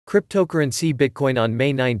Cryptocurrency Bitcoin on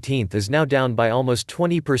May 19 is now down by almost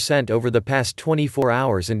 20% over the past 24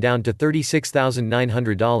 hours and down to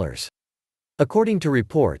 $36,900. According to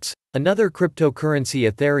reports, another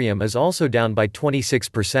cryptocurrency Ethereum is also down by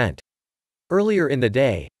 26%. Earlier in the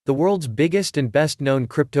day, the world's biggest and best-known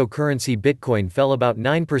cryptocurrency Bitcoin fell about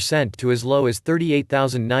 9% to as low as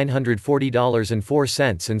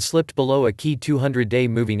 $38,940.04 and slipped below a key 200-day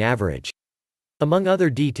moving average. Among other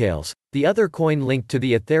details, the other coin linked to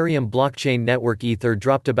the Ethereum blockchain network Ether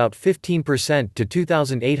dropped about 15% to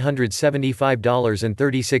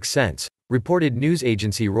 $2,875.36, reported news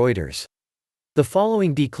agency Reuters. The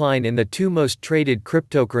following decline in the two most traded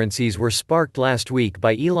cryptocurrencies were sparked last week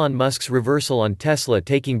by Elon Musk's reversal on Tesla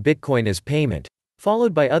taking Bitcoin as payment,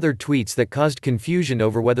 followed by other tweets that caused confusion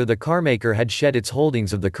over whether the carmaker had shed its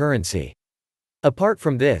holdings of the currency. Apart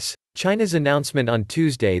from this, China's announcement on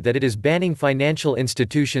Tuesday that it is banning financial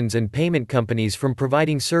institutions and payment companies from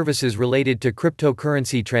providing services related to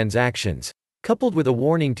cryptocurrency transactions, coupled with a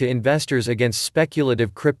warning to investors against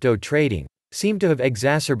speculative crypto trading, seem to have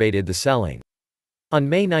exacerbated the selling. On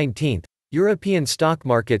May 19, European stock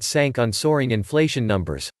markets sank on soaring inflation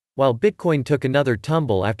numbers, while Bitcoin took another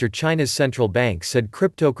tumble after China's central bank said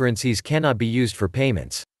cryptocurrencies cannot be used for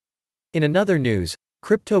payments. In another news,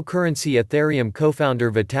 cryptocurrency Ethereum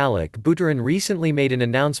co-founder Vitalik Buterin recently made an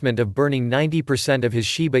announcement of burning 90% of his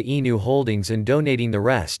Shiba Inu holdings and donating the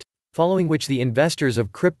rest, following which the investors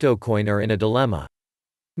of CryptoCoin are in a dilemma.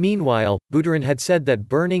 Meanwhile, Buterin had said that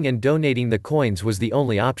burning and donating the coins was the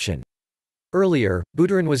only option. Earlier,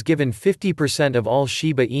 Buterin was given 50% of all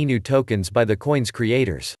Shiba Inu tokens by the coin's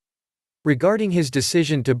creators. Regarding his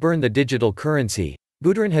decision to burn the digital currency,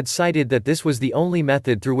 Buterin had cited that this was the only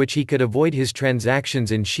method through which he could avoid his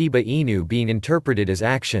transactions in Shiba Inu being interpreted as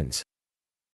actions.